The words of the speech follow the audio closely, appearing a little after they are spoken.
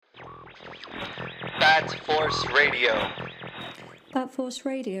Bat Force Radio. Bat Force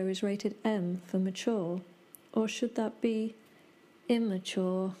Radio is rated M for mature, or should that be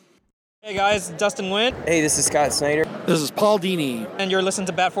immature? Hey guys, Dustin Nguyen. Hey, this is Scott Snyder. This is Paul Dini. And you're listening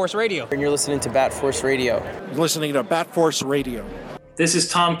to Bat Force Radio. And you're listening to Bat Force Radio. You're listening to Bat Force Radio. This is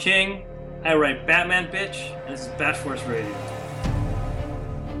Tom King. I write Batman Bitch, and this is Bat Force Radio.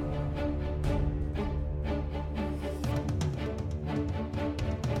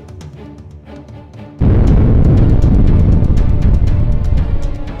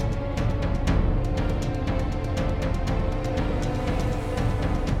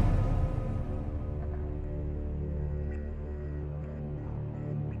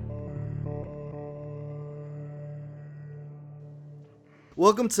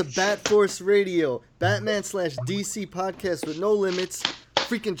 Welcome to Bat Force Radio, Batman/DC podcast with no limits.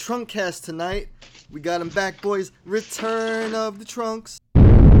 Freaking Trunkcast tonight. We got him back, boys. Return of the Trunks.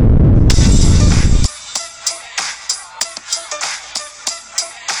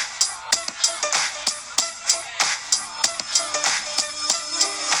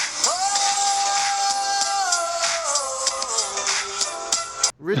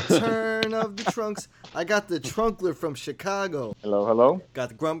 Return of the Trunks. I got the Trunkler from Chicago. Hello, hello. Got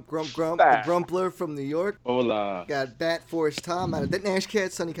the Grump, the Grumpler from New York. Hola. Got Bat Force Tom out of the Nash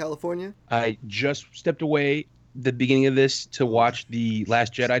Cat, sunny California. I just stepped away the beginning of this to watch the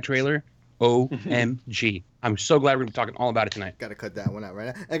Last Jedi trailer. OMG. I'm so glad we're going to be talking all about it tonight. Gotta cut that one out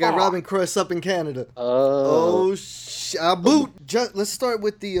right now. I got Robin Cross up in Canada. Let's start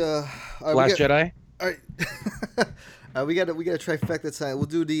with the Last Jedi? All right. We got a trifecta tonight. We'll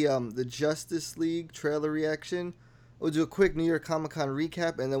do the Justice League trailer reaction. We'll do a quick New York Comic Con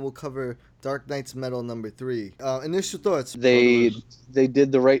recap, and then we'll cover Dark Knight's Metal #3. Initial thoughts. They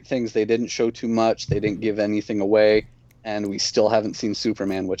did the right things. They didn't show too much. They didn't give anything away, and we still haven't seen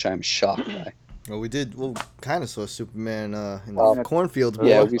Superman, which I'm shocked by. Well, we did. Well, kind of saw Superman in the cornfields.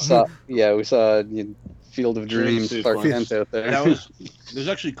 Yeah, we saw. Field of Dreams, Clark Kent out there. There's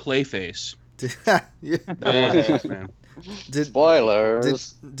actually Clayface. Man.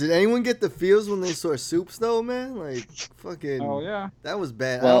 Spoilers. Did anyone get the feels when they saw Soups though, man? Like fucking. Oh yeah. That was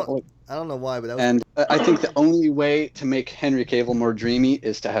bad. Well, I don't know why, but that was. And I think the only way to make Henry Cavill more dreamy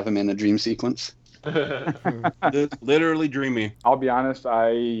is to have him in a dream sequence. Literally dreamy. I'll be honest.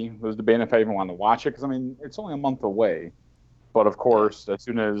 I was debating if I even wanted to watch it because it's only a month away. But of course, as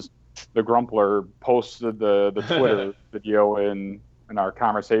soon as the Grumpler posted the Twitter video in our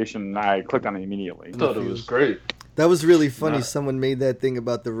conversation, I clicked on it immediately. I thought it was great. That was really funny. Someone made that thing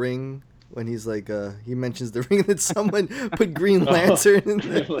about the ring when he's like, he mentions the ring that someone put Green Lantern in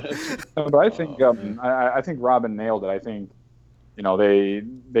there. But I think I think Robin nailed it. I think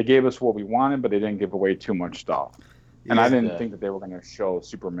they gave us what we wanted, but they didn't give away too much stuff. And I didn't think that they were going to show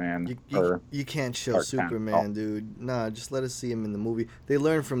Superman. You can't show Superman, dude. Nah, just let us see him in the movie. They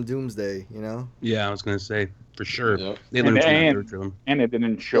learned from Doomsday, you know? Yeah, I was going to say, for sure. Yep. They learned from that. And it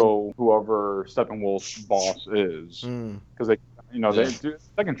didn't show whoever Steppenwolf's boss is. Because the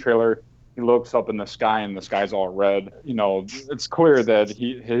second trailer, he looks up in the sky and the sky's all red. It's clear that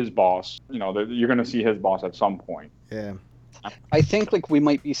his boss, that you're going to see his boss at some point. Yeah. I think we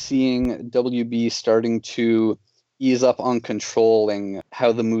might be seeing WB starting to ease up on controlling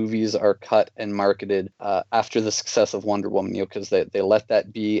how the movies are cut and marketed after the success of Wonder Woman, because they let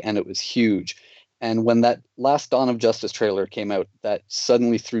that be, and it was huge. And when that last Dawn of Justice trailer came out, that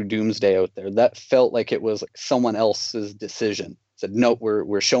suddenly threw Doomsday out there. That felt like it was someone else's decision. Said, no,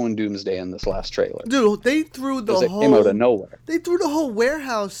 we're showing Doomsday in this last trailer. Dude, they threw the whole... It came out of nowhere. They threw the whole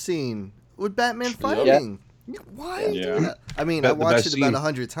warehouse scene with Batman fighting. Yeah. Why? Yeah. I watched it about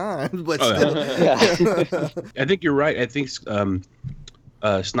 100 times, but still. Yeah. I think you're right. I think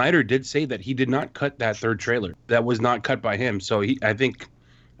Snyder did say that he did not cut that third trailer. That was not cut by him. So I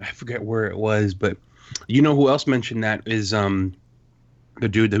forget where it was, but you know who else mentioned that is the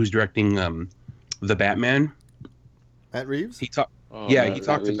dude who's directing the Batman. Matt Reeves. He talked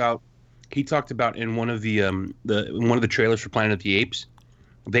about in one of the trailers for Planet of the Apes.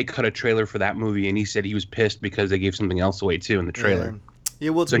 They cut a trailer for that movie, and he said he was pissed because they gave something else away too in the trailer. Yeah,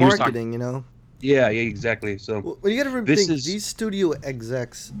 well, it's marketing, Yeah, exactly. So well, you got to think these studio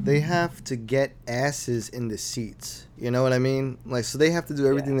execs, they have to get asses in the seats. You know what I mean? So they have to do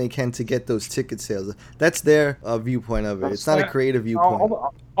everything they can to get those ticket sales. That's their viewpoint of it. It's not a creative viewpoint.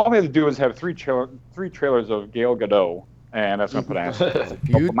 All they have to do is have three trailers of Gal Gadot. And that's going to put ass.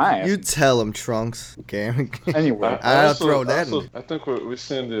 You tell him, Trunks. Okay. Anyway. I'll throw that in. I think we're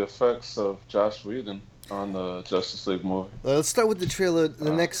seeing the effects of Joss Whedon. on the Justice League movie. Let's start with the trailer.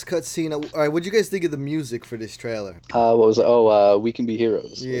 The next cutscene. All right, what'd you guys think of the music for this trailer? What was it? Oh, We Can Be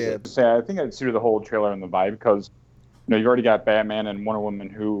Heroes. Yeah. I think I'd suited the whole trailer and the vibe because, you already got Batman and Wonder Woman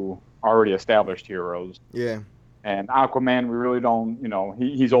who are already established heroes. Yeah. And Aquaman, we really don't,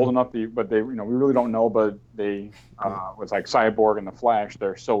 he's old enough, but we really don't know, but they, was like Cyborg and the Flash,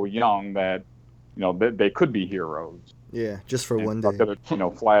 they're so young that, they could be heroes. Yeah, just for one day.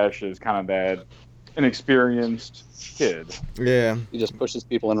 Flash is kind of that inexperienced kid. Yeah. He just pushes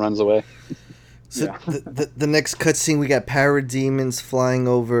people and runs away. So the next cutscene, we got parademons flying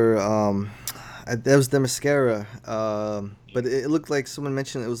over. That was the mascara. But it looked like someone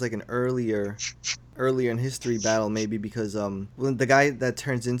mentioned it was like an earlier in history battle, maybe because when the guy that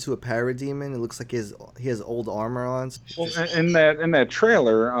turns into a parademon, it looks like he has old armor on. Well, in that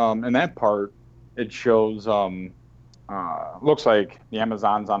trailer, in that part, it shows looks like the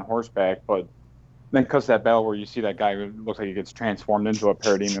Amazon's on horseback, but then cuts that battle where you see that guy who looks like he gets transformed into a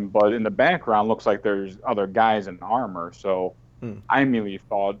parademon, but in the background looks like there's other guys in armor. So I immediately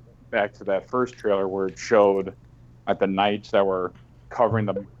thought back to that first trailer where it showed the knights that were covering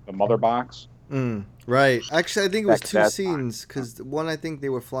the mother box. Right. Actually, I think it was two scenes, because one, I think they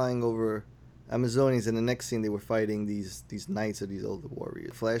were flying over Amazonians, and the next scene they were fighting these knights or these older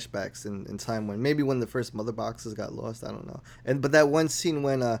warriors. Flashbacks in time when the first mother boxes got lost. I don't know. But that one scene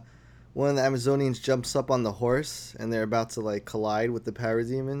when one of the Amazonians jumps up on the horse and they're about to collide with the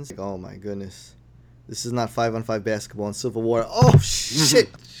parademons. Oh my goodness. This is not 5-on-5 basketball in Civil War. Oh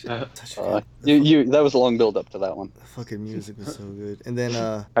shit! That was a long build up to that one. The fucking music was so good. And then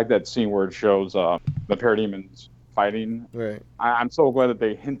like that scene where it shows the parademons fighting. Right. I'm so glad that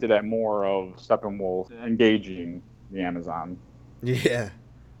they hinted at more of Steppenwolf engaging the Amazon. Yeah.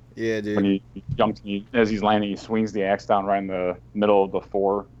 Yeah, dude. When he jumps, as he's landing, he swings the axe down right in the middle of the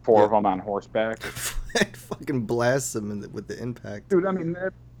four of them on horseback. Fucking blasts him with the impact. Dude, I mean,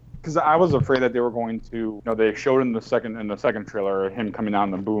 because I was afraid that they were going to, they showed in the second trailer him coming down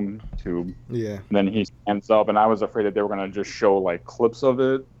the boom tube. Yeah. And then he stands up, and I was afraid that they were going to just show clips of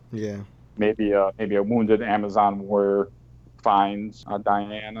it. Yeah. Maybe a wounded Amazon warrior finds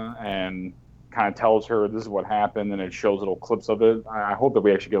Diana and kind of tells her this is what happened, and it shows little clips of it. I hope that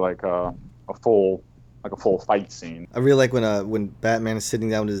we actually get a full fight scene. I really like when Batman is sitting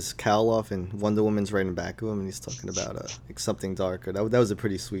down with his cowl off and Wonder Woman's right in back of him and he's talking about something darker. That was a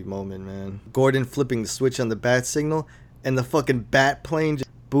pretty sweet moment, man. Gordon flipping the switch on the bat signal and the fucking bat plane just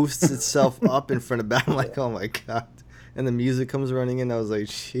boosts itself up in front of Batman. I'm like, oh my god. And the music comes running in. I was like,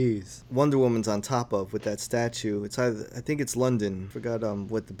 jeez. Wonder Woman's on top of with that statue. It's I think it's London. Forgot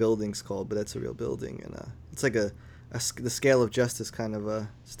what the building's called, but that's a real building. And it's like the scale of justice kind of a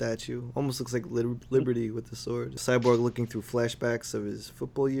statue. Almost looks like Liberty with the sword. Cyborg looking through flashbacks of his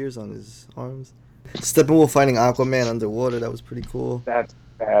football years on his arms. Steppenwolf fighting Aquaman underwater. That was pretty cool. That's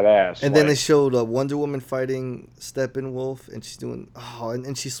badass. And then they showed Wonder Woman fighting Steppenwolf, and she's doing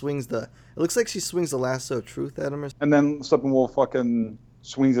and she swings it looks like she swings the lasso of truth at him. And then Steppenwolf fucking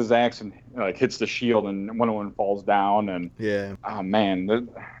swings his axe and hits the shield, and Wonder Woman falls down. And yeah, oh man,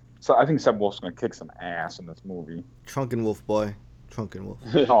 so I think Steppenwolf's gonna kick some ass in this movie. Trunken Wolf boy, Trunken Wolf.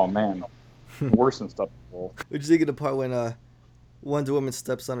 Oh man, worse than Steppenwolf. What'd you think of the part when Wonder Woman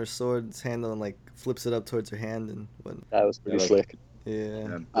steps on her sword's handle and flips it up towards her hand and when that was pretty slick.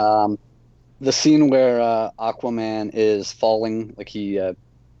 Yeah. The scene where Aquaman is falling,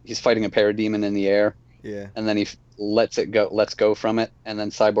 he's fighting a parademon in the air. Yeah. And then he lets go from it, and then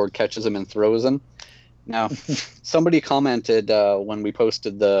Cyborg catches him and throws him. Now, somebody commented when we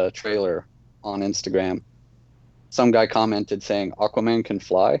posted the trailer on Instagram. Some guy commented saying Aquaman can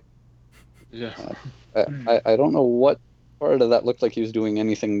fly. Yeah. I don't know what part of that looked like he was doing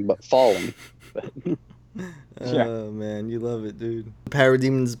anything but falling. Oh man, you love it, dude.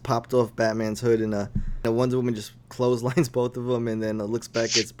 Parademons popped off Batman's hood, and Wonder Woman just clotheslines both of them, and then looks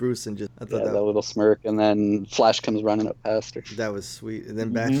back at Bruce and just that little smirk, and then Flash comes running up past her. That was sweet. And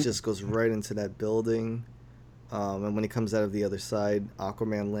then Bat just goes right into that building, and when he comes out of the other side,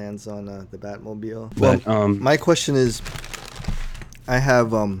 Aquaman lands on the Batmobile. But my question is, I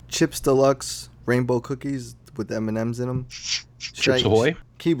have Chips Deluxe rainbow cookies with M&Ms in them. Chips Ahoy?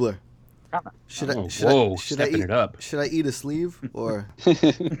 Keebler. Should I eat it up? Should I eat a sleeve or?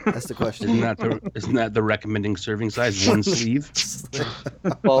 That's the question. Isn't that the recommending serving size? One sleeve.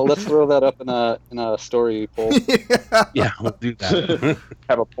 Well, let's throw that up in a story poll. Yeah, we'll do that.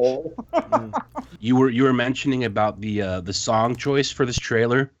 Have a poll. You were mentioning about the song choice for this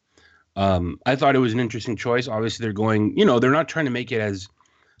trailer. I thought it was an interesting choice. Obviously, they're going. They're not trying to make it as.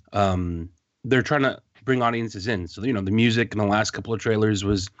 They're trying to bring audiences in. So the music in the last couple of trailers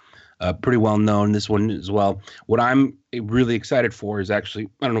was pretty well known. This one as well. What I'm really excited for is actually,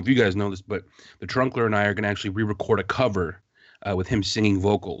 I don't know if you guys know this, but the Trunkler and I are going to actually re-record a cover with him singing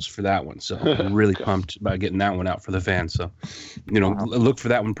vocals for that one. So I'm really pumped about getting that one out for the fans. So, look for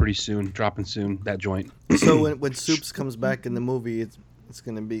that one pretty soon, dropping soon, that joint. So when Soups comes back in the movie, it's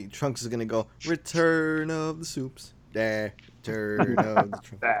going to be, Trunks is going to go, Return of the Soups. Return of the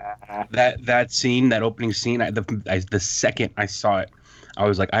Trunks. That scene, that opening scene, the second I saw it, I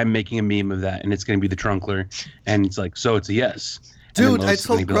was like, I'm making a meme of that, and it's going to be the Trunkler. And it's like, so it's a yes. Dude, I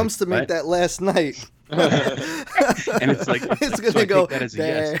told Grumps to make that last night. And it's like, it's gonna go. That as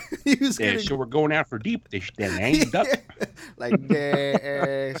a yes. So we're going out for deep dish then, eh? Like,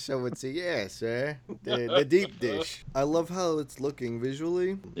 so it's a yes, eh? The deep dish. I love how it's looking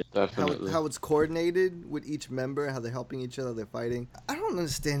visually. Yeah, definitely. How it's coordinated with each member, how they're helping each other, they're fighting. I don't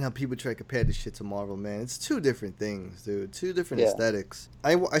understand how people try to compare this shit to Marvel, man. It's two different things, dude. Two different aesthetics.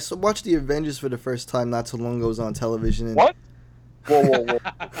 I watched the Avengers for the first time not too long ago. It was on television. And what? Whoa.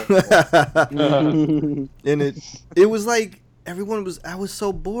 And it was like I was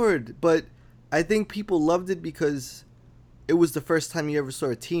so bored, but I think people loved it because it was the first time you ever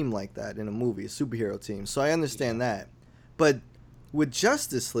saw a team like that in a movie, a superhero team. So I understand that. But with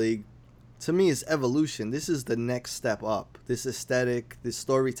Justice League, to me, it's evolution. This is the next step up. This aesthetic, this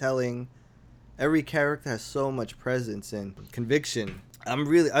storytelling. Every character has so much presence and conviction.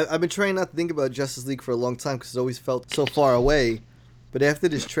 I've been trying not to think about Justice League for a long time because it always felt so far away. But after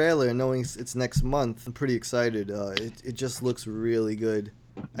this trailer and knowing it's next month, I'm pretty excited. It just looks really good.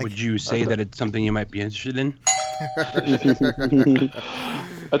 Would you say that it's something you might be interested in? I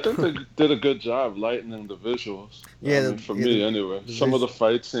think they did a good job lightening the visuals. Yeah, for me anyway. Some of the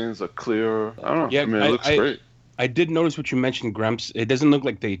fight scenes are clearer. I don't know. Yeah, it looks great. I did notice what you mentioned, Grumps. It doesn't look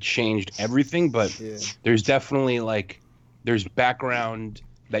like they changed everything, but there's definitely there's background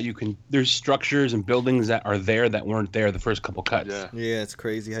that there's structures and buildings that are there that weren't there the first couple cuts. Yeah, it's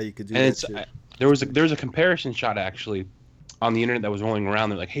crazy how you could do and that shit. There was a comparison shot actually on the internet that was rolling around.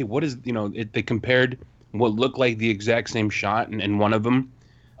 They're like, hey, what is, they compared what looked like the exact same shot, and one of them,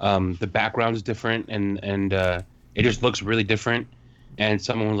 the background's different, and it just looks really different. And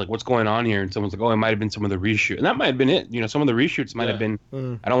someone was like, what's going on here? And someone's like, oh, it might have been some of the reshoot. And that might have been it. Some of the reshoots might have been,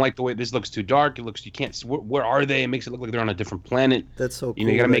 I don't like the way this looks too dark. You can't, where are they? It makes it look like they're on a different planet. That's so cool.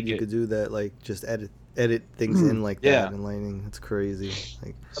 You could do that, just edit things in like that and lighting. It's crazy.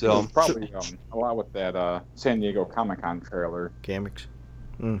 So probably a lot with that San Diego Comic-Con trailer. Comics.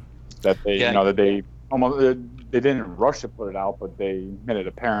 That they, that they almost, they didn't rush to put it out, but they made it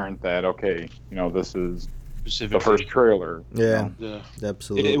apparent that, okay, this is the first trailer. Yeah,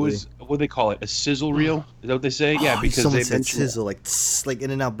 absolutely. It was, what do they call it? A sizzle reel? Is that what they say? Yeah, because someone said sizzle, like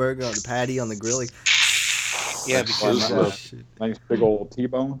In-N-Out Burger on the patty on the grill. Yeah, because nice big old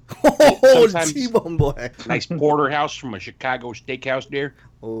T-bone. Oh, T-bone boy. Nice porterhouse from a Chicago steakhouse there.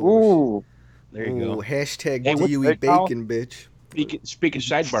 Ooh. There you go. Hashtag do you eat bacon, bitch. Speaking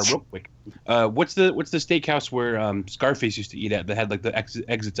sidebar real quick. What's the steakhouse where Scarface used to eat at that had the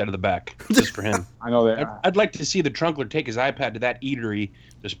exits out of the back just for him? I know that. I'd like to see the Trunkler take his iPad to that eatery,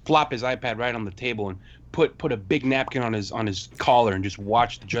 just plop his iPad right on the table and put a big napkin on his collar and just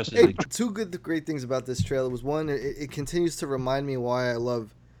watch the Justice League. Two great things about this trailer was one, it continues to remind me why I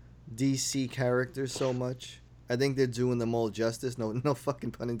love DC characters so much. I think they're doing them all justice. No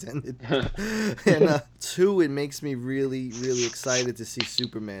fucking pun intended. And two, it makes me really, really excited to see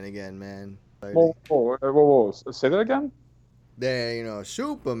Superman again, man. Whoa. Say that again? There,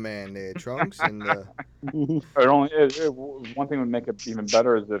 Superman there, Trunks. And one thing would make it even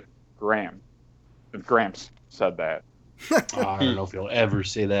better is if Gramps said that. I don't know if he'll ever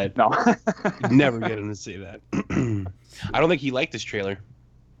say that. No. Never get him to say that. I don't think he liked this trailer.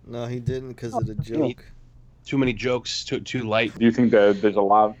 No, he didn't because of the joke. Too many jokes, too light. Do you think that there's a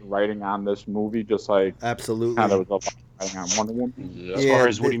lot of writing on this movie, just like absolutely kind of was a lot of writing on Wonder Woman? As far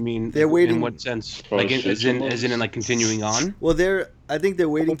as what do you mean? They're waiting. In what sense? Like as in like continuing on? Well, I think they're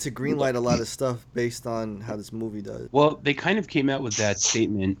waiting to greenlight a lot of stuff based on how this movie does. Well, they kind of came out with that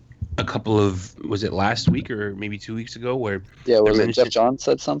statement a couple of, was it last week or maybe 2 weeks ago, where was it Jeff Johns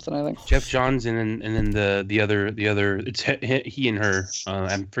said something? I think Jeff Johns and then the other it's he and her.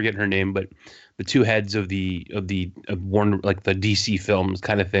 I'm forgetting her name, but the two heads of Warner, like the DC films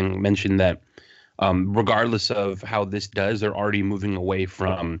kind of thing, mentioned that regardless of how this does, they're already moving away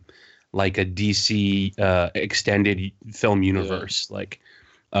from like a DC extended film universe.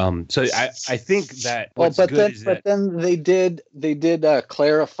 So I think that then they did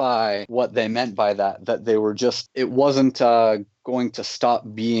clarify what they meant by that they were just, it wasn't going to stop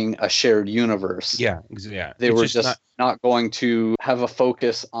being a shared universe. Yeah. They were just not going to have a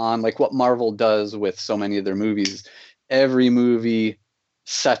focus on like what Marvel does with so many of their movies. Every movie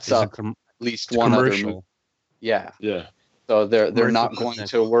sets up at least one other movie. Yeah. So they're not going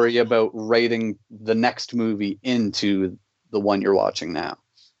to worry about writing the next movie into the one you're watching now.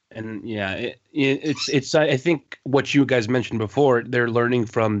 And it's I think what you guys mentioned before, they're learning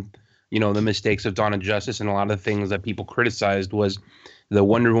from, the mistakes of Dawn of Justice, and a lot of the things that people criticized was the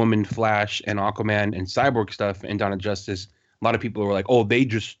Wonder Woman, Flash, and Aquaman and Cyborg stuff in Dawn of Justice. A lot of people were like, oh, they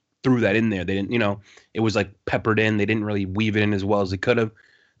just threw that in there. They didn't, it was like peppered in. They didn't really weave it in as well as they could have.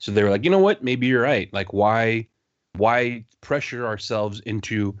 So they were like, you know what? Maybe you're right. Like, why pressure ourselves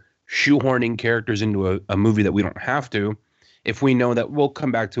into shoehorning characters into a movie that we don't have to? If we know that we'll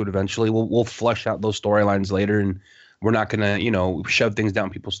come back to it eventually, we'll flesh out those storylines later, and we're not gonna, shove things down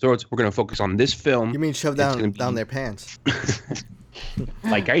people's throats. We're gonna focus on this film. You mean shove down their pants?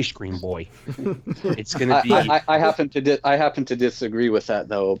 Like Ice Cream Boy. It's gonna be. I happen to disagree with that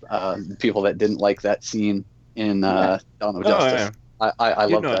though. People that didn't like that scene in Dawn of Justice. Yeah. I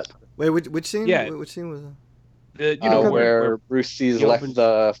love that. Wait, which scene? Yeah. Which scene was that? Where Bruce sees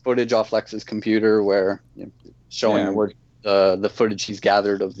the footage off Lex's computer, where showing where the footage he's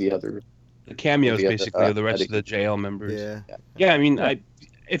gathered of the other. The cameos, basically, of the rest of the JL members. Yeah. I mean,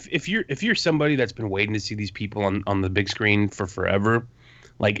 if you're somebody that's been waiting to see these people on the big screen for forever,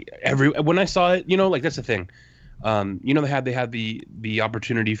 like when I saw it, like that's the thing. They had the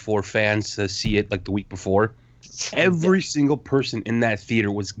opportunity for fans to see it like the week before. Every single person in that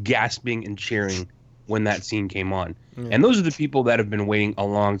theater was gasping and cheering when that scene came on. And those are the people that have been waiting a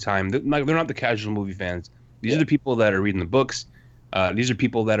long time. They're not the casual movie fans. These are the people that are reading the books. These are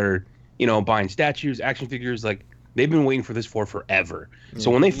people that are, buying statues, action figures. Like, they've been waiting for this for forever. So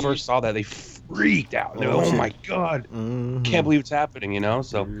when they first saw that, they freaked out. They're like, oh my God, can't believe it's happening,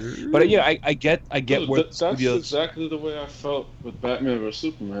 So, but yeah, I get where that's exactly the way I felt with Batman vs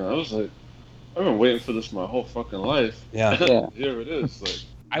Superman. I was like, I've been waiting for this my whole fucking life. Yeah. Here it is. Like,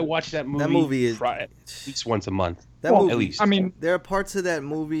 I watch that movie. That movie is at least once a month. That movie, at least. I mean, there are parts of that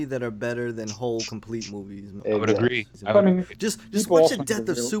movie that are better than whole complete movies. I would agree. Just watch the death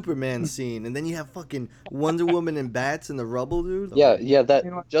of Superman scene, and then you have fucking Wonder Woman and bats in the rubble, dude. Yeah.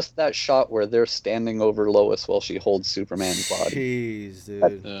 That shot where they're standing over Lois while she holds Superman's body. Jeez,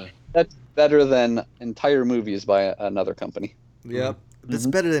 dude. That's better than entire movies by another company. Yep. That's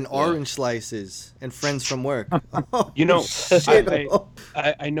better than Orange Slices and Friends from Work. I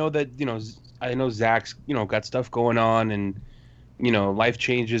know that, I know Zach's, got stuff going on, and, life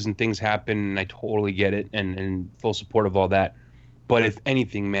changes and things happen, and I totally get it, and full support of all that. But if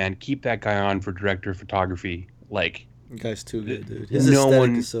anything, man, keep that guy on for director of photography. Like, the guy's too good, dude. His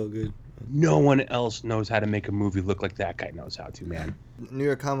aesthetic is so good. No one else knows how to make a movie look like that guy knows how to, man. New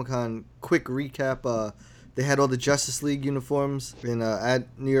York Comic Con, quick recap. They had all the Justice League uniforms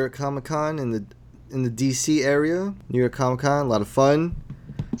at New York Comic Con in the DC area. New York Comic Con, a lot of fun.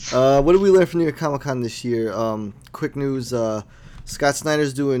 What did we learn from New York Comic Con this year? Quick news: Scott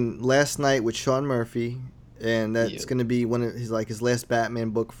Snyder's doing Last Night with Sean Murphy, and that's going to be one of his last Batman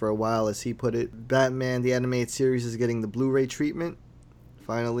book for a while, as he put it. Batman the Animated Series is getting the Blu-ray treatment,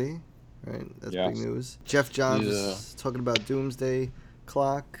 finally. Right, that's big news. Jeff Johns is talking about Doomsday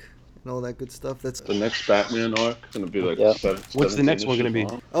Clock and all that good stuff. That's the next Batman arc. It's gonna be like what's the next one gonna be?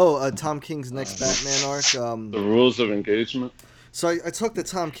 Tom King's next Batman arc. The Rules of Engagement. So I talked to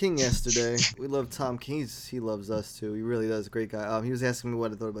Tom King yesterday. We love Tom King. He loves us too. He really does. Great guy. He was asking me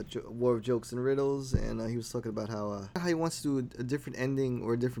what I thought about War of Jokes and Riddles, and he was talking about how he wants to do a different ending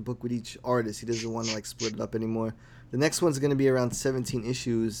or a different book with each artist. He doesn't want to split it up anymore. The next one's gonna be around 17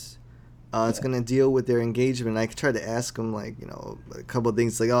 issues. It's going to deal with their engagement. I tried to ask him, a couple of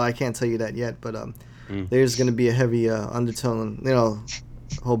things. I can't tell you that yet. But there's going to be a heavy undertone,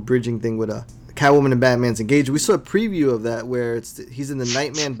 whole bridging thing with Catwoman and Batman's engagement. We saw a preview of that where he's in the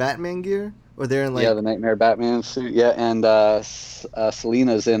Nightman Batman gear. Or they're in the Nightmare Batman suit. Yeah, and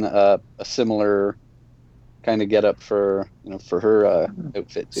Selina's in a similar kind of getup for her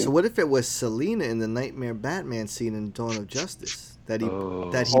outfit too. So what if it was Selina in the Nightmare Batman scene in Dawn of Justice? That he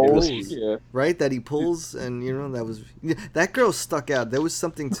pulls, right? That he pulls, and that girl stuck out. There was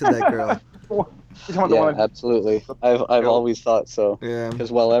something to that girl. Yeah, absolutely. I've always thought so. Yeah. Because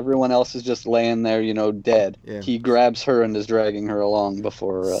while everyone else is just laying there, dead, he grabs her and is dragging her along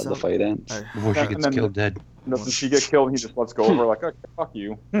before the fight ends. Before she gets killed dead. Doesn't she get killed? He just lets go of her like, okay, fuck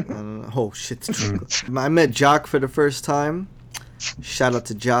you. Oh shit! I met Jock for the first time. Shout out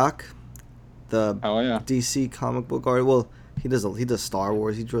to Jock, the DC comic book artist. Well. He does Star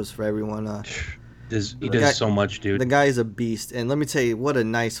Wars. He draws for everyone. He does so much, dude. The guy is a beast, and let me tell you, what a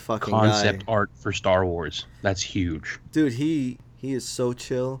nice fucking Concept guy. art for Star Wars. That's huge. Dude, he is so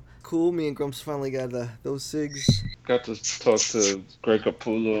chill. Cool. Me and Grumps finally got those cigs. Got to talk to Greg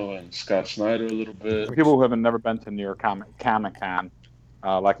Capullo and Scott Snyder a little bit. For people who have never been to New York Comic Con,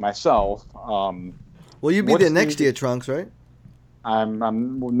 like myself. Well, you'll be there next year, Trunks, right?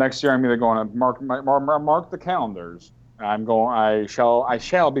 I'm next year. I'm either going to mark the calendars. I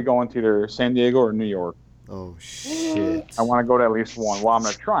shall be going to either San Diego or New York. Oh shit! I want to go to at least one. Well, I'm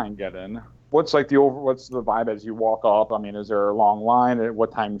gonna try and get in. What's the vibe as you walk up? I mean, is there a long line? At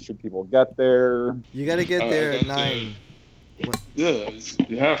what time should people get there? You gotta get there at 9. Yeah,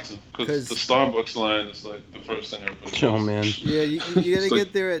 you have to, because the Starbucks line is like the first thing everybody knows. Oh man. Yeah, you gotta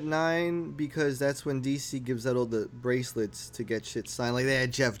get there at 9 because that's when DC gives out all the bracelets to get shit signed. Like they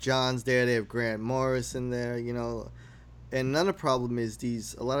had Jeff Johns there, they have Grant Morrison there, you know. And another problem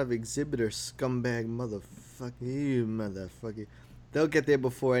is a lot of exhibitors, scumbag motherfucker. They'll get there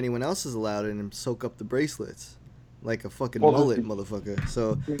before anyone else is allowed and soak up the bracelets. Like a fucking mullet, motherfucker.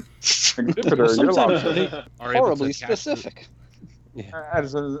 So, exhibitor, you're allowed to horribly specific. Yeah.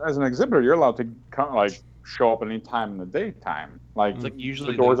 As an exhibitor, you're allowed to show up at any time in the daytime. Like, it's like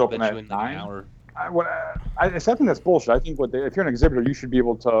usually the doors they'll open let you at in 9. an hour. I think that's bullshit. I think if you're an exhibitor, you should be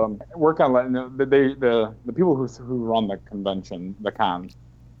able to work on the people who run the convention, the cons.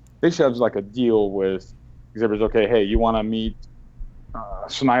 They should have like a deal with exhibitors. Okay, hey, you want to meet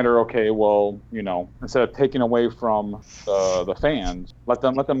Snyder? Okay, well, you know, instead of taking away from the fans, let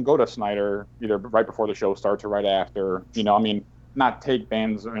them go to Snyder either right before the show starts or right after. You know, I mean, not take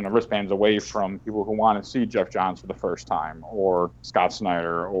wristbands away from people who want to see Jeff Johns for the first time, or Scott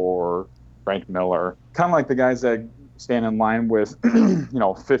Snyder, or Frank Miller. Kind of like the guys that stand in line with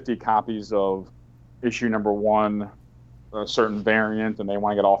 50 copies of issue number 1, a certain variant, and they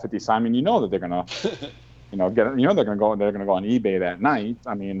want to get all 50 signed. I mean, you know that they're gonna they're gonna go on eBay that night.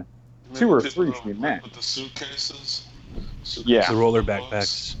 I mean, 2 or 3 should be max. With the suitcases. Yeah. The roller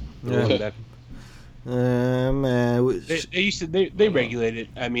backpacks. Yeah. Man. They regulate it.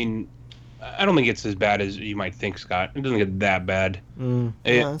 I mean, I don't think it's as bad as you might think, Scott. It doesn't get that bad.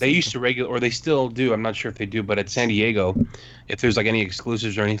 They used to regulate, or they still do. I'm not sure if they do, but at San Diego, if there's like any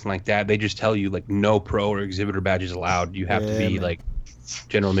exclusives or anything like that, they just tell you like no pro or exhibitor badges allowed. You have to be like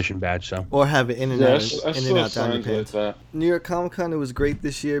general admission badge. So or have it in and out down your pants. pants. New York Comic Con, it was great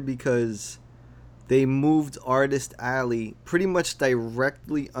this year because they moved Artist Alley pretty much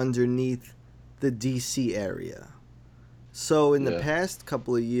directly underneath the DC area. So in the past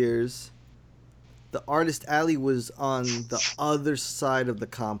couple of years, the Artist Alley was on the other side of the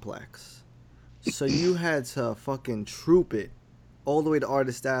complex. So you had to fucking troop it all the way to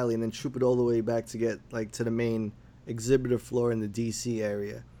Artist Alley and then troop it all the way back to get like to the main exhibitor floor in the DC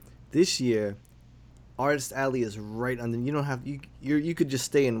area. This year, Artist Alley is right under. You don't have you could just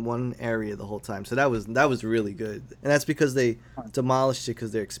stay in one area the whole time. So that was really good. And that's because they demolished it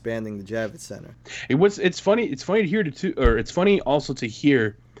because they're expanding the Javits Center. It's funny to hear it's funny also to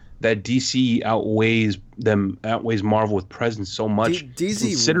hear that DC outweighs Marvel with presence so much.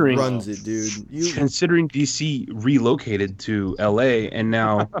 DC runs it, dude. Considering DC relocated to LA and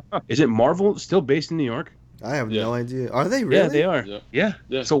now is it Marvel still based in New York? I have no idea. Are they really? Yeah, they are. Yeah.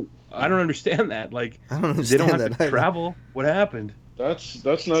 So I don't understand that. Like I don't understand they don't have to either. travel. What happened?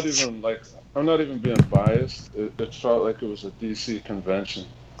 That's not even like I'm not even being biased. It felt like it was a DC convention.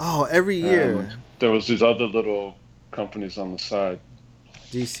 Oh, every year. There was these other little companies on the side.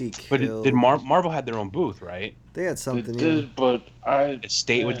 DC killed. But did Marvel had their own booth, right? They had something. They did, but a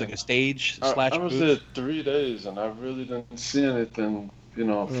stage with like a stage slash. I was booth? there 3 days, and I really didn't see anything,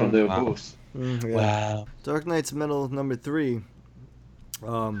 from their booth. Wow. Dark Knight's Metal number 3.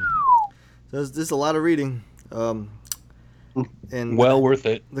 There's a lot of reading. And well worth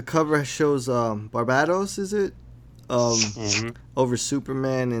it. The cover shows Barbados, is it? Over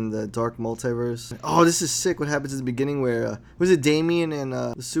Superman in the Dark Multiverse. Oh, this is sick. What happens at the beginning where was it Damien and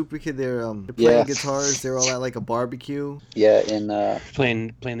the Super Kid? They're playing guitars. They're all at like a barbecue. Yeah, in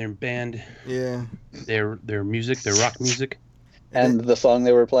playing their band. Yeah. Their music, their rock music. And the song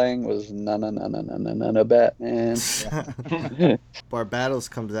they were playing was na na na na na na na na Batman. Barbados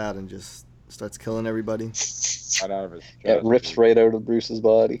comes out and just starts killing everybody. Right out of his It rips right out of Bruce's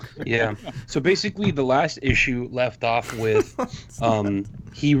body. Yeah. So basically, the last issue left off with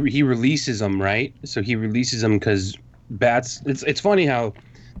he releases them, right? So he releases them because Bats. It's funny how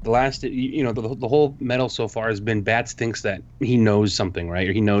the last the whole metal so far has been Bats thinks that he knows something, right?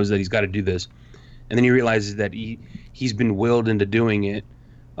 Or he knows that he's got to do this, and then he realizes that he's been willed into doing it,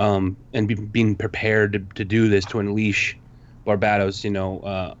 and being prepared to do this to unleash Barbados,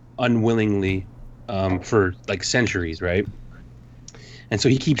 unwillingly for like centuries, right? And so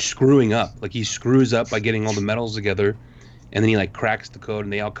he keeps screwing up. Like he screws up by getting all the metals together, and then he like cracks the code,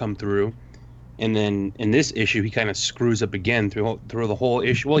 and they all come through. And then in this issue, he kind of screws up again through the whole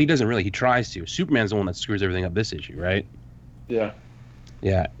issue. Well, he doesn't really. He tries to. Superman's the one that screws everything up this issue, right? Yeah.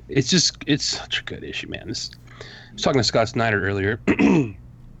 Yeah. It's such a good issue, man. I was talking to Scott Snyder earlier,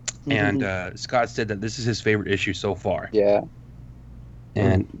 and Scott said that this is his favorite issue so far. Yeah.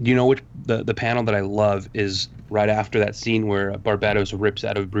 And you know which the panel that I love is right after that scene where Barbados rips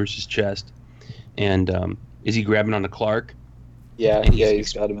out of Bruce's chest, and is he grabbing onto Clark? Yeah, and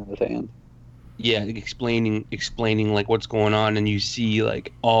he's got him in his hand. Yeah, explaining like what's going on, and you see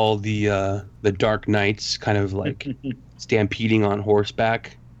like all the Dark Knights kind of like stampeding on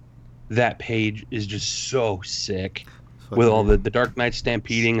horseback. That page is just so sick. With all the Dark Knights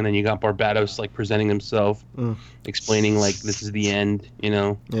stampeding, and then you got Barbados like presenting himself, explaining like this is the end, you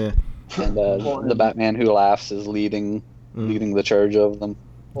know. Yeah. And the Batman who laughs is leading the charge of them.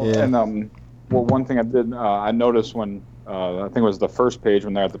 Yeah. And one thing I noticed when I think it was the first page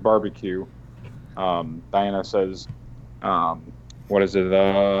when they're at the barbecue, Diana says, "What is it?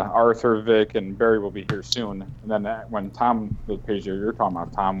 Arthur, Vic, and Barry will be here soon." And then when Tom, the page you're talking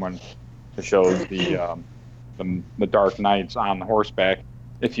about, Tom, when it shows the Dark Knights on the horseback.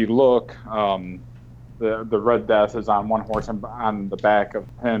 If you look, the Red Death is on one horse, and on the back of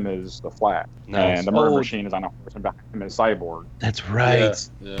him is the Flat. Nice. And the Murder Machine is on a horse, and behind him is Cyborg. That's right.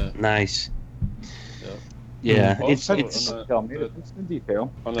 Yeah. Nice. Yeah. Yeah. Also, It's in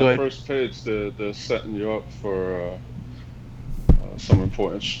detail. On Go that ahead. first page, they're setting you up for some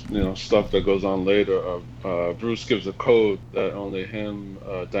important, stuff that goes on later. Bruce gives a code that only him,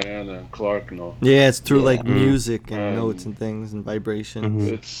 Diana, and Clark know. Yeah, it's through like music and notes and things and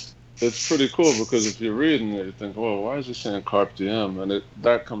vibration. It's pretty cool because if you're reading it, you think, "Well, why is he saying Carpe Diem?" And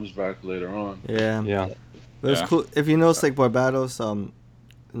that comes back later on. Yeah. Yeah. But it's cool. If you notice, like Barbados, in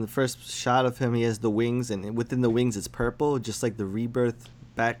the first shot of him, he has the wings, and within the wings, it's purple, just like the Rebirth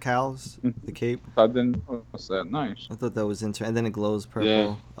bat cows, the cape. I didn't. What's that? Nice. I thought that was interesting. And then it glows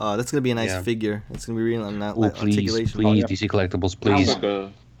purple. That's gonna be a nice figure. It's gonna be real on that Please, articulation. DC Collectibles, please. Like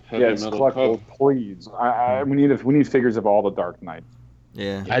a heavy Yes, metal collectible, cup. please. We need figures of all the Dark Knights.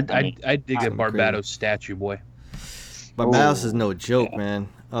 Yeah. I dig a Barbados statue, boy. Barbados is no joke, man.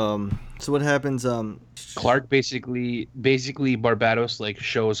 So what happens? Clark basically Barbados like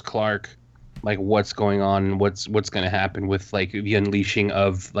shows Clark like what's going on and what's going to happen with like the unleashing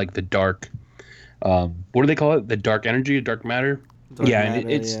of like the dark. What do they call it? The dark energy, dark matter. Matter,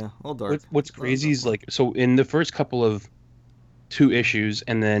 it's all dark. What's crazy is like so in the first couple of 2 issues,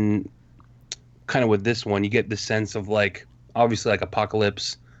 and then kind of with this one, you get the sense of like obviously like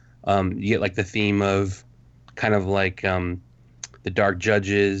Apocalypse. You get like the theme of kind of like the Dark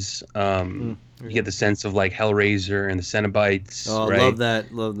Judges. You get the sense of like Hellraiser and the Cenobites. Oh, right?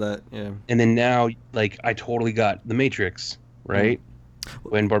 love that. Yeah. And then now, like I totally got the Matrix, right?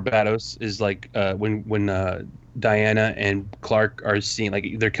 When Barbados is like when Diana and Clark are seeing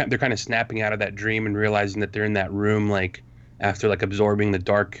like they're kind of snapping out of that dream and realizing that they're in that room like after like absorbing the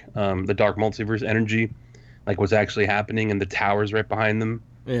dark multiverse energy, like what's actually happening, and the tower's right behind them.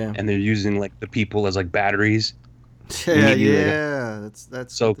 Yeah. And they're using like the people as like batteries. Yeah.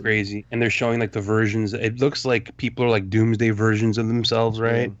 That's so crazy. And they're showing like the versions. It looks like people are like doomsday versions of themselves,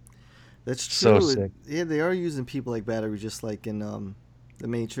 right? Yeah. That's true. So sick. Yeah, they are using people like batteries, just like in the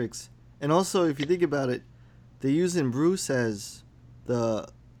Matrix. And also, if you think about it, they're using Bruce as the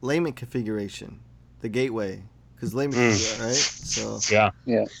layman configuration, the gateway, because layman, right? So yeah.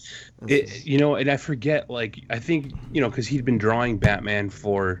 Yeah. And I forget, like, I think, because he'd been drawing Batman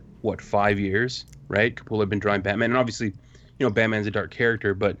for, 5 years, right? Capullo had been drawing Batman. And obviously, Batman's a dark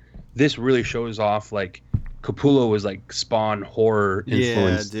character, but this really shows off, like, Capullo was, like, Spawn horror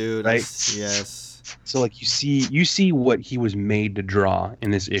influence. Yeah, dude. Right? Yes. So, like, you see what he was made to draw in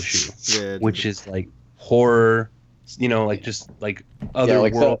this issue, which is, like, horror, like, just, like,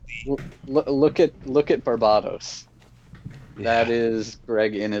 otherworldly. Look at Barbados. That is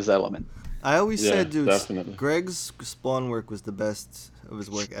Greg in his element. I always said, dude, definitely. Greg's Spawn work was the best of his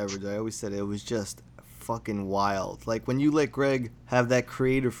work ever. Dude. I always said it was just fucking wild. Like, when you let Greg have that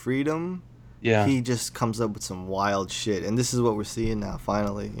creative freedom, he just comes up with some wild shit. And this is what we're seeing now,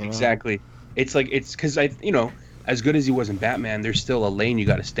 finally. Exactly. It's like, it's because as good as he was in Batman, there's still a lane you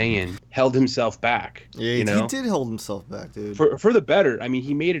got to stay in. Held himself back. Yeah, he did hold himself back, dude. For the better. I mean,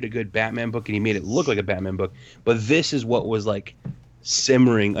 he made it a good Batman book, and he made it look like a Batman book. But this is what was like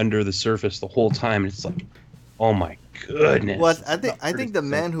simmering under the surface the whole time. And it's like, Oh my goodness. Well, I think the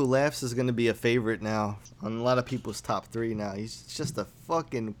Man Who Laughs is gonna be a favorite now on a lot of people's top 3 now. He's just a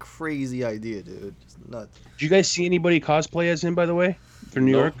fucking crazy idea, dude. Just nuts. Did you guys see anybody cosplay as him, by the way, for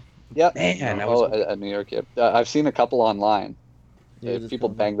New York? Yep. Man, at New York, yep. I've seen a couple online. Yeah, People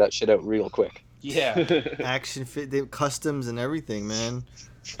bang that shit out real quick. Yeah. Action fit, they customs and everything, man.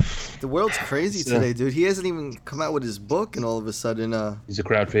 The world's crazy today, dude. He hasn't even come out with his book, and all of a sudden, he's a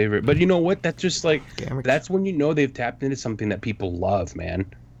crowd favorite. But you know what? That's just like that's when you know they've tapped into something that people love, man.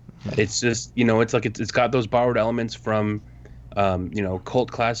 It's just it's like it's got those borrowed elements from,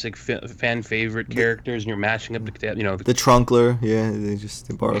 cult classic fan favorite characters, and you're mashing up the Trunkler. Yeah,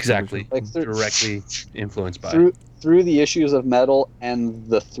 they borrow exactly directly influenced by through the issues of Metal and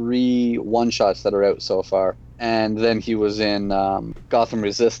the 3 one-shots that are out so far. And then he was in Gotham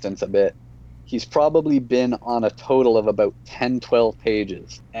Resistance a bit. He's probably been on a total of about 10, 12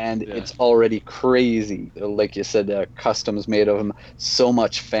 pages. And it's already crazy. Like you said, customs made of him. So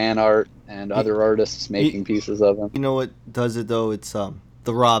much fan art and other artists making pieces of him. You know what does it, though? It's the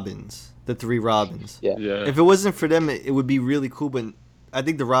Robins. The 3 Robins. Yeah. If it wasn't for them, it would be really cool, but I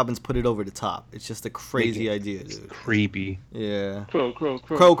think the Robins put it over the top. It's just a crazy idea, dude. Creepy. Yeah. Crow.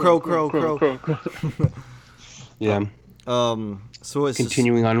 Yeah. So it's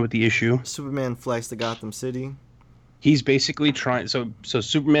continuing on with the issue. Superman flies to Gotham City. He's basically trying. So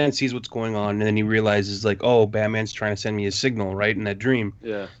Superman sees what's going on, and then he realizes like, oh, Batman's trying to send me a signal, right, in that dream.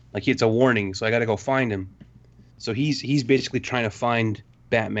 Yeah. Like it's a warning, so I got to go find him. So he's basically trying to find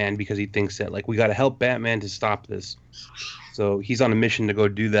Batman because he thinks that like we got to help Batman to stop this. So he's on a mission to go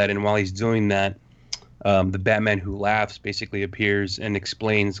do that, and while he's doing that, the Batman Who Laughs basically appears and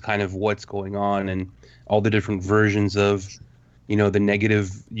explains kind of what's going on and all the different versions of, the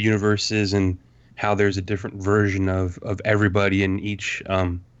negative universes and how there's a different version of everybody in each,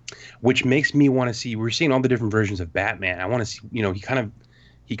 which makes me want to see. We're seeing all the different versions of Batman. I want to see.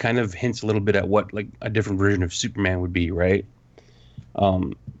 He kind of hints a little bit at what like a different version of Superman would be, right?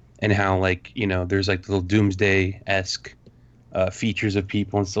 And how like there's like little Doomsday-esque features of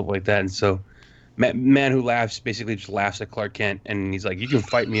people and stuff like that. And so Man Who Laughs basically just laughs at Clark Kent, and he's like, you can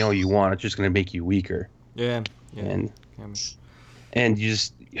fight me all you want, it's just going to make you weaker. Yeah. And you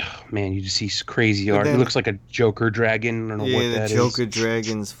just see crazy art. It looks like a Joker dragon. I don't know what that is. Yeah, the Joker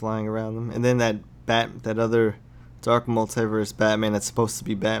dragon's flying around them. And then that other Dark Multiverse Batman that's supposed to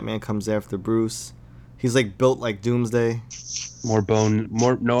be Batman comes after Bruce. He's like built like Doomsday. More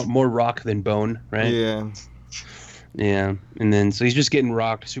rock than bone, right? Yeah. Yeah, and then so he's just getting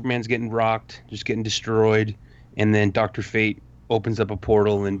rocked. Superman's getting rocked, just getting destroyed, and then Dr. Fate opens up a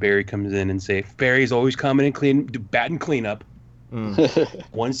portal, and Barry comes in and says, "Barry's always coming and bat and cleanup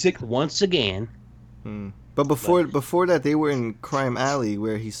once again." But before that, they were in Crime Alley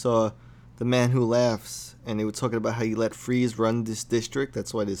where he saw the Man Who Laughs, and they were talking about how he let Freeze run this district.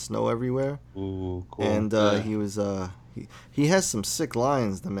 That's why there's snow everywhere. Ooh, cool. And he was he has some sick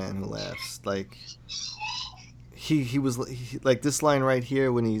lines. The Man Who Laughs, like. He was like this line right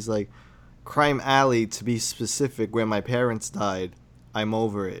here when he's like, "Crime Alley, to be specific, where my parents died. I'm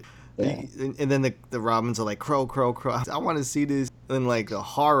over it." Yeah. And then the Robins are like, "Crow." I want to see this in like a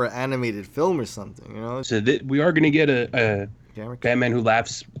horror animated film or something, So we are gonna get a Batman Who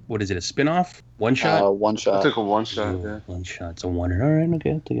Laughs. What is it? A spin-off? One shot. One shot. I took a one shot. Yeah. One shot. It's a one. All right.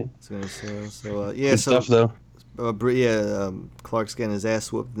 Okay. I'll take it. Yeah. Good stuff though. Clark's getting his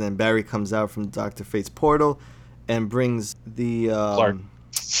ass whooped, and then Barry comes out from Dr. Fate's portal and brings the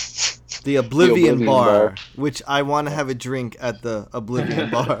Oblivion bar, which I want to have a drink at the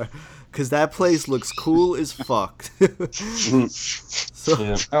Oblivion bar because that place looks cool as fuck. You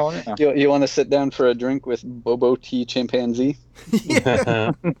want to sit down for a drink with Bobo T Chimpanzee?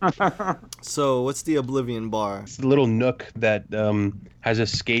 Yeah. So what's the Oblivion bar? It's the little nook that has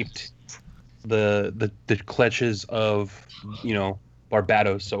escaped the clutches of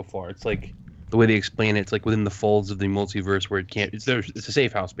Barbados so far. It's like the way they explain it, it's like within the folds of the multiverse where it can't. It's a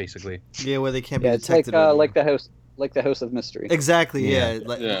safe house basically. Yeah, where they can't be it's detected. like the House of Mystery. Exactly. Yeah.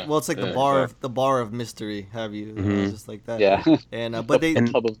 Well, it's like the bar of mystery. Have you just like that? Yeah. And but they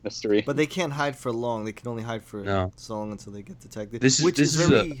Hub of Mystery. But they can't hide for long. They can only hide for so long until they get detected. This is is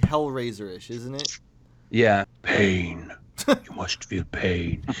very Hellraiser-ish, isn't it? Yeah. Pain. You must feel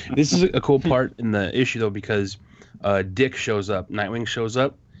pain. This is a cool part in the issue though because Dick shows up. Nightwing shows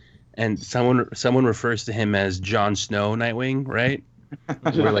up. And someone refers to him as Jon Snow Nightwing, right?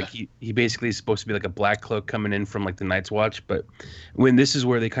 Where like he basically is supposed to be like a Black Cloak coming in from like the Night's Watch, but when this is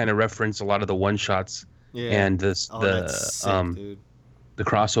where they kind of reference a lot of the one shots and the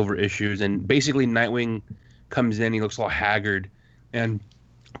crossover issues, and basically Nightwing comes in, he looks all haggard, and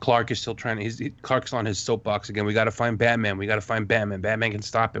Clark is still trying to. Clark's on his soapbox again. We got to find Batman. We got to find Batman. Batman can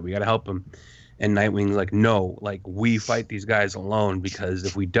stop it. We got to help him. And Nightwing's like, no, like we fight these guys alone because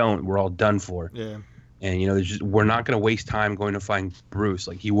if we don't, we're all done for. Yeah. And we're not going to waste time going to find Bruce.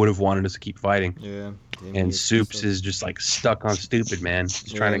 Like he would have wanted us to keep fighting. Yeah. And Soups is just like stuck on stupid, man.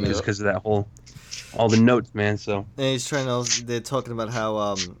 He's trying to just because of that all the notes, man. So and he's trying to. They're talking about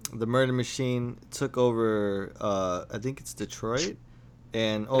how the Murder Machine took over. I think it's Detroit,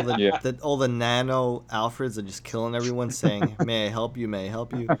 and all the nano Alfreds are just killing everyone, saying, "May I help you? May I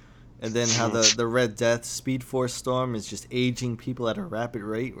help you?" And then how the Red Death Speed Force Storm is just aging people at a rapid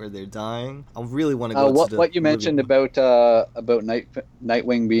rate where they're dying. I really want to go to what you mentioned about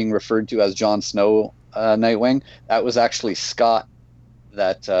Nightwing being referred to as Jon Snow Nightwing, that was actually Scott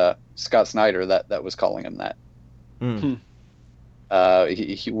Snyder that was calling him that.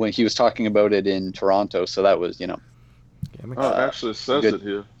 He when he was talking about it in Toronto, so that was it actually says it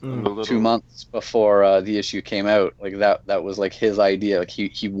here. 2 months before the issue came out, like that was like his idea. Like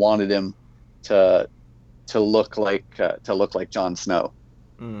he wanted him to look like Jon Snow.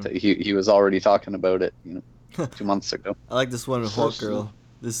 So he was already talking about it 2 months ago. I like this one with Hawkgirl.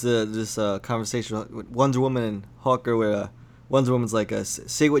 This conversation with Wonder Woman and Hawkgirl where Wonder Woman's like,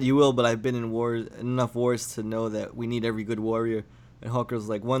 say what you will, but I've been in enough wars to know that we need every good warrior. And Hawkgirl's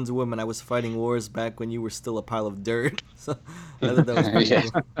like, Wonder Woman, I was fighting wars back when you were still a pile of dirt. So I thought that was pretty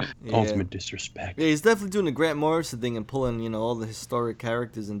cool. Yeah. Ultimate disrespect. Yeah, he's definitely doing the Grant Morrison thing and pulling, all the historic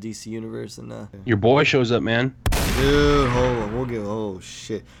characters in DC Universe. And your boy shows up, man. Dude, hold on, oh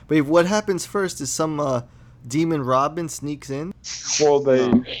shit. But what happens first is some Demon Robin sneaks in. Well,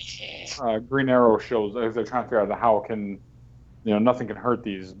 Green Arrow shows as they're trying to figure out how can, nothing can hurt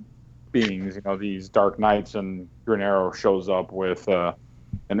these beings, these Dark Knights, and Green Arrow shows up with an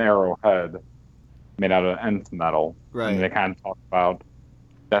arrowhead made out of nth metal. Right. And they kind of talk about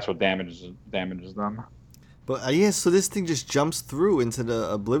that's what damages them. But so this thing just jumps through into the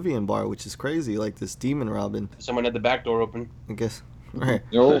Oblivion bar, which is crazy. Like this Demon Robin. Someone had the back door open. I guess. Right.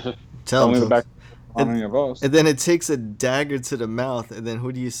 Tell him. The back any of us. And then it takes a dagger to the mouth, and then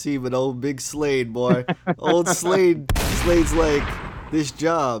who do you see but old Big Slade, boy? Old Slade. Slade's like, this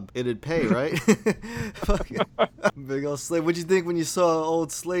job, it'd pay, right? Big old Slade. What'd you think when you saw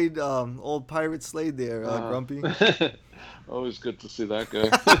old Slade, old pirate Slade there, Grumpy? Always good to see that guy.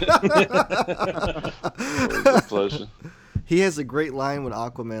 Always a pleasure. He has a great line with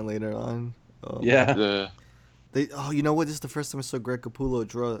Aquaman later on. Yeah. You know what? This is the first time I saw Greg Capullo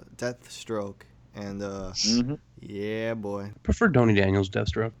draw Deathstroke. And, yeah, boy. I prefer Tony Daniels'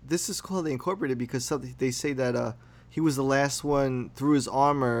 Deathstroke. This is called they incorporated because they say that he was the last one through his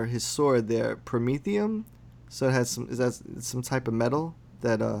armor, his sword there, Promethium. So it has some type of metal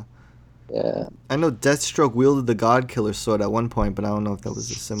that Yeah. I know Deathstroke wielded the Godkiller sword at one point, but I don't know if that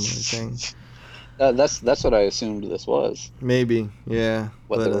was a similar thing. That's what I assumed this was. Maybe, yeah.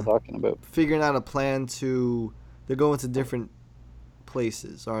 What they were talking about. Figuring out a plan they're going to different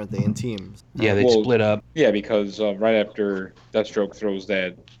places, aren't they, in teams? Yeah, they split up. Yeah, because right after Deathstroke throws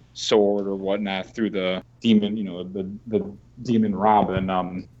that sword or whatnot through the demon, the demon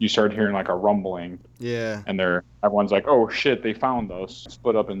Robin, you start hearing like a rumbling. Yeah. And everyone's like, oh shit, they found us.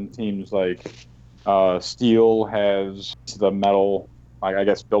 Split up in teams like Steel has the metal, like I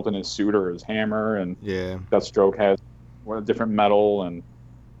guess built in his suit or his hammer, and Deathstroke has a different metal, and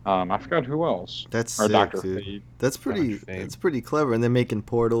I forgot who else. That's or sick, Dr. dude. Fate. That's pretty clever, and they're making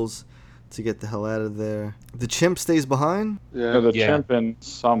portals to get the hell out of there. The chimp stays behind? Yeah, the chimp and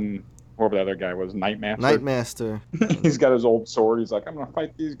whoever the other guy was, Nightmaster. He's got his old sword. He's like, I'm going to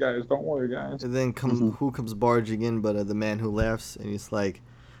fight these guys. Don't worry, guys. And then who comes barging in but the man who laughs, and he's like,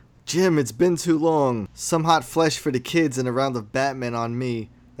 Jim, it's been too long. Some hot flesh for the kids and a round of Batman on me.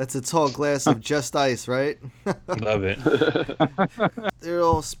 That's a tall glass of just ice, right? Love it. They're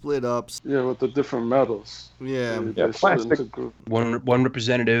all split up. Yeah, with the different metals. Yeah. Plastic. One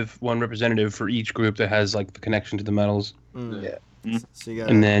representative for each group that has like the connection to the metals. Yeah. So you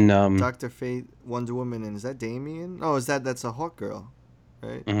got and then Dr. Fate, Wonder Woman, and is that Damian? Oh, that's a Hawkgirl,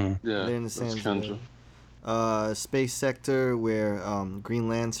 right? Mm-hmm. Yeah. They're in the that's sand. Space Sector, where Green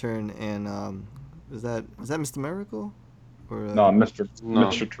Lantern and is that Mr. Miracle? Or, no, Mr.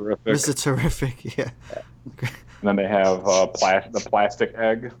 Terrific. Mr. Terrific, yeah. And then they have the plastic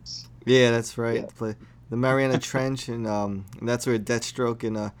egg. Yeah, that's right. Yeah. The Mariana Trench, and that's where Deathstroke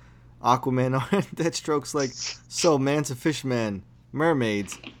and Aquaman are. Deathstroke's like, so man's a fish man.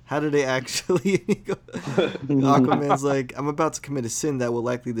 Mermaids, how do they actually Aquaman's like, I'm about to commit a sin that will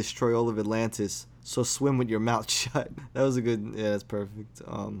likely destroy all of Atlantis, so swim with your mouth shut. That was a good, that's perfect.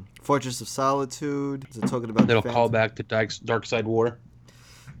 Fortress of Solitude, they're talking about it'll call back to Dark Side War.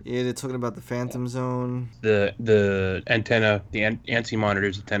 Yeah, they're talking about the Phantom Zone. The antenna, the ANSI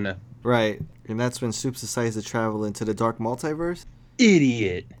monitor's antenna. Right, and that's when Soups decides to travel into the dark multiverse.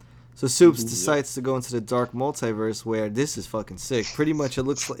 Idiot. So Soups decides to go into the dark multiverse, where this is fucking sick. Pretty much, it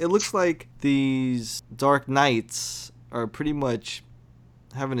looks like these Dark Knights are pretty much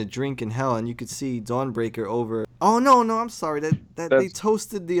having a drink in hell, and you could see Dawnbreaker over. Oh no, I'm sorry. That they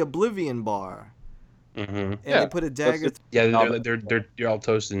toasted the Oblivion bar. Mm-hmm. And they put a dagger. They're all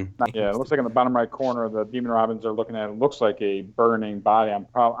toasting. Yeah, it looks like in the bottom right corner, the Demon Robins are looking at it. It looks like a burning body.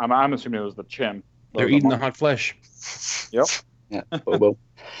 I'm assuming it was the chimp. They're eating the hot flesh. Yep. Yeah, Bobo.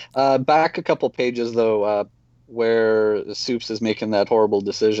 Back a couple pages, though, where Soups is making that horrible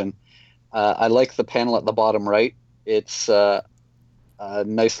decision. I like the panel at the bottom right. It's a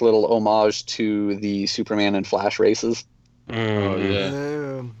nice little homage to the Superman and Flash races. Oh,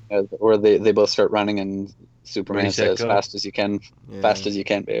 yeah. Where they both start running and Superman Ready, set, says, go. fast as you can,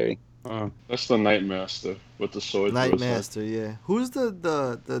 Barry. That's the Nightmaster with the sword. Nightmaster, yeah. Who's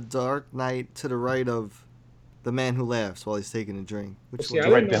the Dark Knight to the right of the man who laughs while he's taking a drink? Which one?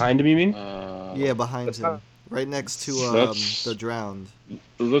 Right behind him, you mean? Yeah, behind him. Right next to the Drowned. It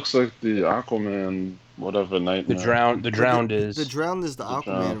looks like the Aquaman, whatever Nightmare. The Drowned is. The Drowned is the Aquaman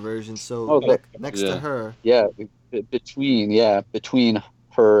Drowned. version, so next to her. Yeah, between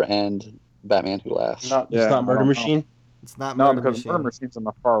her and Batman Who Laughs. It's not Murder Machine? It's not No, Murder because Machine. Murder Machine's on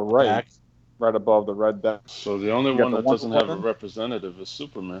the far right, right above the red deck. So the only You got one the that Wonder doesn't have a Woman? representative is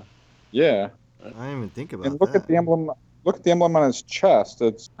Superman. Yeah. I didn't even think about And look that. at the emblem. Look at the emblem on his chest.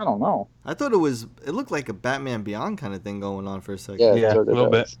 I don't know. I thought it looked like a Batman Beyond kind of thing going on for a second. Yeah, a little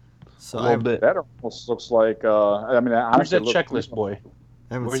bit. So A little bit. That almost looks like. Where's Honestly, that checklist, boy?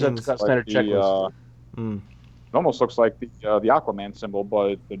 I haven't Where's seen that this. Scott Snyder checklist? It almost looks like the Aquaman symbol,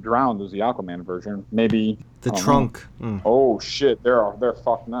 but the Drowned is the Aquaman version. Maybe The I don't trunk. Oh shit! They're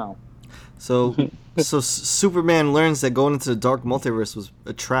fucked now. So Superman learns that going into the dark multiverse was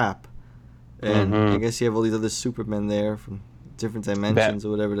a trap, and I guess you have all these other Supermen there from different dimensions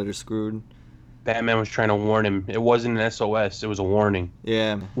or whatever that are screwed. Batman was trying to warn him. It wasn't an SOS. It was a warning.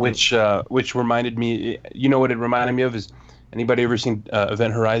 Yeah. Which reminded me. You know what it reminded me of is. Anybody ever seen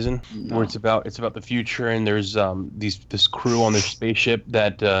Event Horizon? No. Where it's about the future, and there's this crew on their spaceship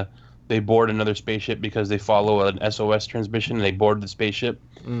that they board another spaceship because they follow an SOS transmission, and they board the spaceship,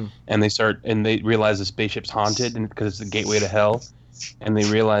 and they realize the spaceship's haunted, and because it's the gateway to hell, and they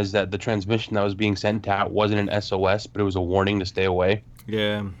realize that the transmission that was being sent out wasn't an SOS, but it was a warning to stay away.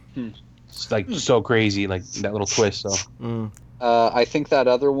 Yeah. It's like so crazy, like that little twist. So. I think that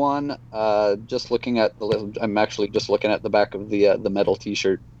other one. Just looking at I'm actually just looking at the back of the metal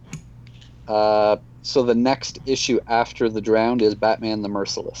T-shirt. So the next issue after the Drowned is Batman the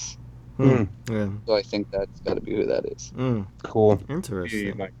Merciless. Yeah. So I think that's got to be who that is. Cool.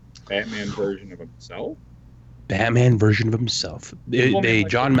 Interesting. Like Batman version of himself. Batman version of himself.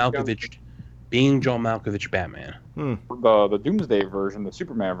 John Malkovich, being John Malkovich Batman. The Doomsday version, the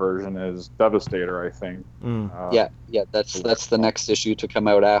Superman version, is Devastator, I think. Yeah, that's the next issue to come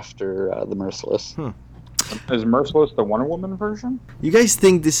out after the Merciless. Is Merciless the Wonder Woman version? You guys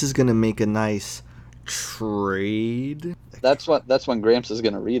think this is gonna make a nice trade? That's when Gramps is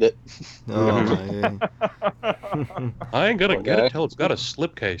gonna read it. Oh, I ain't gonna get Okay. it till it's got a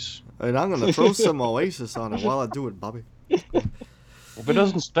slipcase. And I'm gonna throw some Oasis on it while I do it, Bobby. If it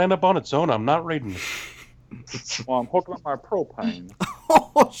doesn't stand up on its own, I'm not reading it. Well, I'm hooking up my propane.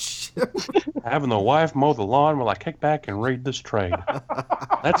 Oh shit! Having the wife mow the lawn while I kick back and read this trade.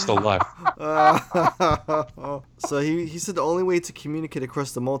 That's the life. So he said the only way to communicate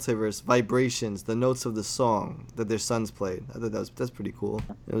across the multiverse, vibrations, the notes of the song that their sons played. I thought that's pretty cool.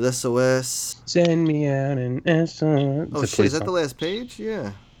 It was SOS. Send me out an SOS. Oh shit! Is that the last page?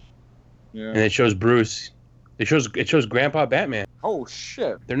 Yeah. And it shows Bruce. It shows Grandpa Batman. Oh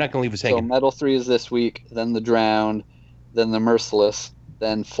shit! They're not gonna leave us So hanging. Metal 3 is this week, then the Drowned, then the Merciless,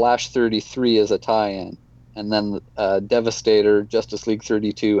 then Flash 33 is a tie-in, and then Devastator, Justice League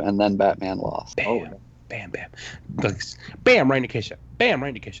 32, and then Batman Lost. Bam, bam, bam, bam, right in the case. Bam, right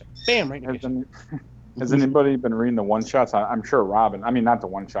in the case. Bam, right in the case. Has anybody been reading the one-shots? I'm sure Robin. I mean, not the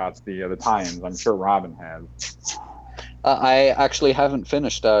one-shots, the tie-ins. I'm sure Robin has. I actually haven't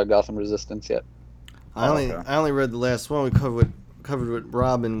finished Gotham Resistance yet. I only read the last one. We covered with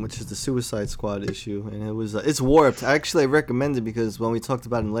Robin, which is the Suicide Squad issue, and it was it's warped. Actually, I recommend it because when we talked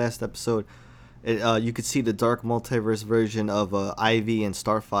about it in the last episode, you could see the dark multiverse version of Ivy and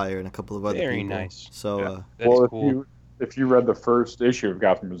Starfire and a couple of other Very people. nice. So that's cool. if you read the first issue of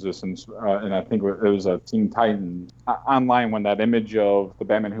Gotham Resistance, and I think it was a Teen Titans, online when that image of the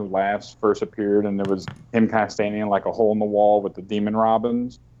Batman Who Laughs first appeared, and it was him kind of standing in like a hole in the wall with the Demon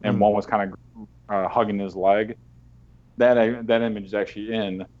Robins, and one was kind of hugging his leg. That image is actually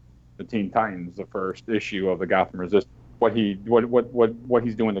in the Teen Titans, the first issue of the Gotham Resistance. What he's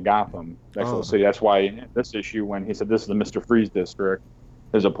doing to Gotham. So that's why in this issue, when he said this is the Mr. Freeze district,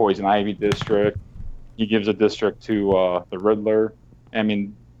 there's a Poison Ivy district. He gives a district to the Riddler. I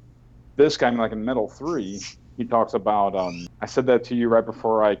mean, this guy, like in Metal 3, he talks about, I said that to you right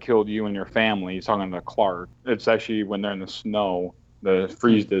before I killed you and your family. He's talking to Clark. It's actually when they're in the snow, the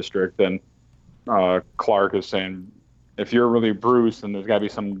Freeze district, and Clark is saying, if you're really Bruce, then there's got to be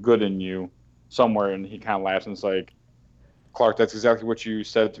some good in you somewhere. And he kind of laughs and it's like, Clark, that's exactly what you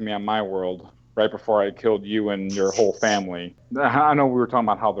said to me on my world right before I killed you and your whole family. I know we were talking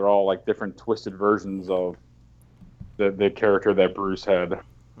about how they're all like different twisted versions of the character that Bruce had,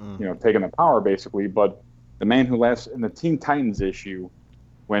 taken the power basically. But the Man Who Laughs in the Teen Titans issue,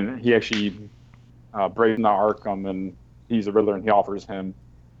 when he actually breaks into Arkham and he's a Riddler and he offers him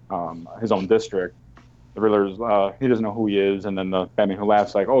his own district. The Riddler's he doesn't know who he is, and then the Batman Who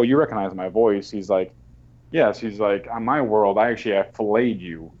Laughs like, oh, you recognize my voice? He's like, yes. He's like, on my world, I filleted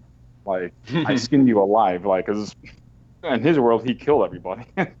you. Like, I skinned you alive. Like, 'cause in his world, he killed everybody.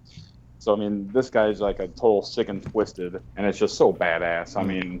 So, I mean, this guy's like a total sick and twisted, and it's just so badass. I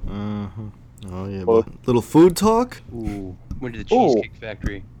mean... Oh, yeah. Well, little food talk? Ooh. Went to the Cheesecake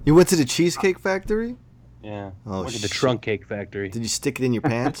Factory. You went to the Cheesecake Factory? Yeah. Oh, went to the Trunk Cake Factory. Did you stick it in your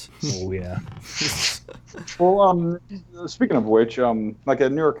pants? Oh, yeah. Well, speaking of which, like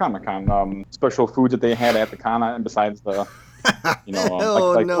at New York Comic Con, special foods that they had at the con, and besides the, like a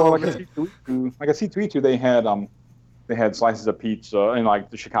C2E2, they had slices of pizza and like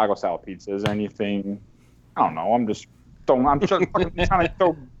the Chicago style pizza. Is there anything? I don't know. I'm just trying to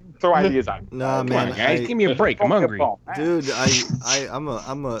throw ideas out. Nah, man. Come on, guys, give me a break. I'm hungry. Dude, I'm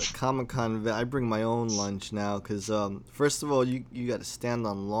a Comic-Con vet. I bring my own lunch now because first of all, you got to stand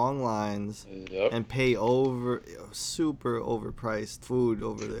on long lines and pay super overpriced food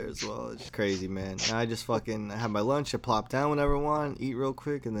over there as well. It's crazy, man. And I just fucking have my lunch. I plop down whenever I want, eat real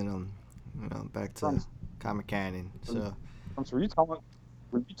quick, and then I'm back to Comic-Con. So were you telling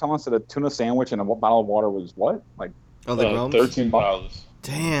us that a tuna sandwich and a bottle of water was what? Like $13.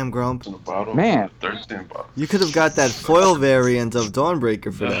 Damn, Grump. Man. $13. You could have got that foil variant of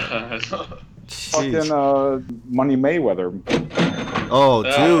Dawnbreaker for that. Fucking Money Mayweather. Oh,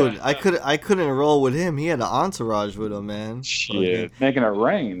 dude, I couldn't roll with him. He had an entourage with him, man. Shit, making it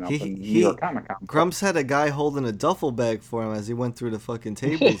rain up in New York Comic Con. Grumps had a guy holding a duffel bag for him as he went through the fucking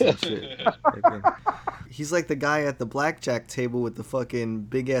tables and shit. He's like the guy at the blackjack table with the fucking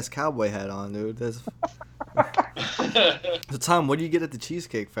big ass cowboy hat on, dude. That's... So Tom, what do you get at the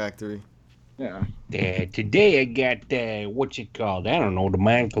Cheesecake Factory? Yeah. Today I got what's it called? I don't know, the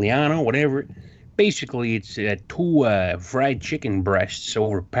Montcliano, whatever. Basically, it's 2 fried chicken breasts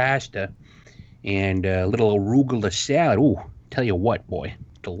over pasta and a little arugula salad. Ooh, tell you what, boy,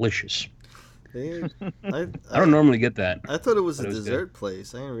 delicious. I don't normally get that. I thought it was a dessert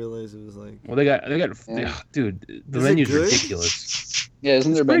place. I didn't realize it was like. Well, they got. Dude, the menu's ridiculous. Yeah,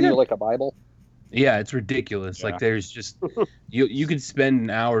 isn't their menu like a Bible? Yeah, it's ridiculous. Yeah. Like, there's just you could spend an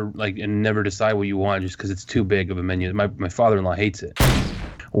hour like and never decide what you want just because it's too big of a menu. My father-in-law hates it.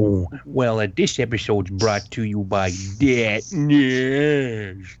 Oh, well, this episode's brought to you by that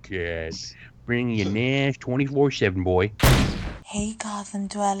Nash Cat. Bring you Nash 24/7, boy. Hey, Gotham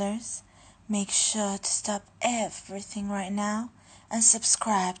dwellers. Make sure to stop everything right now and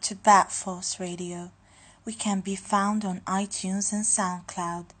subscribe to Batforce Radio. We can be found on iTunes and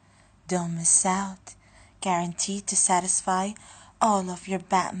SoundCloud. Don't miss out. Guaranteed to satisfy all of your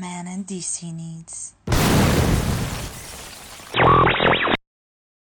Batman and DC needs.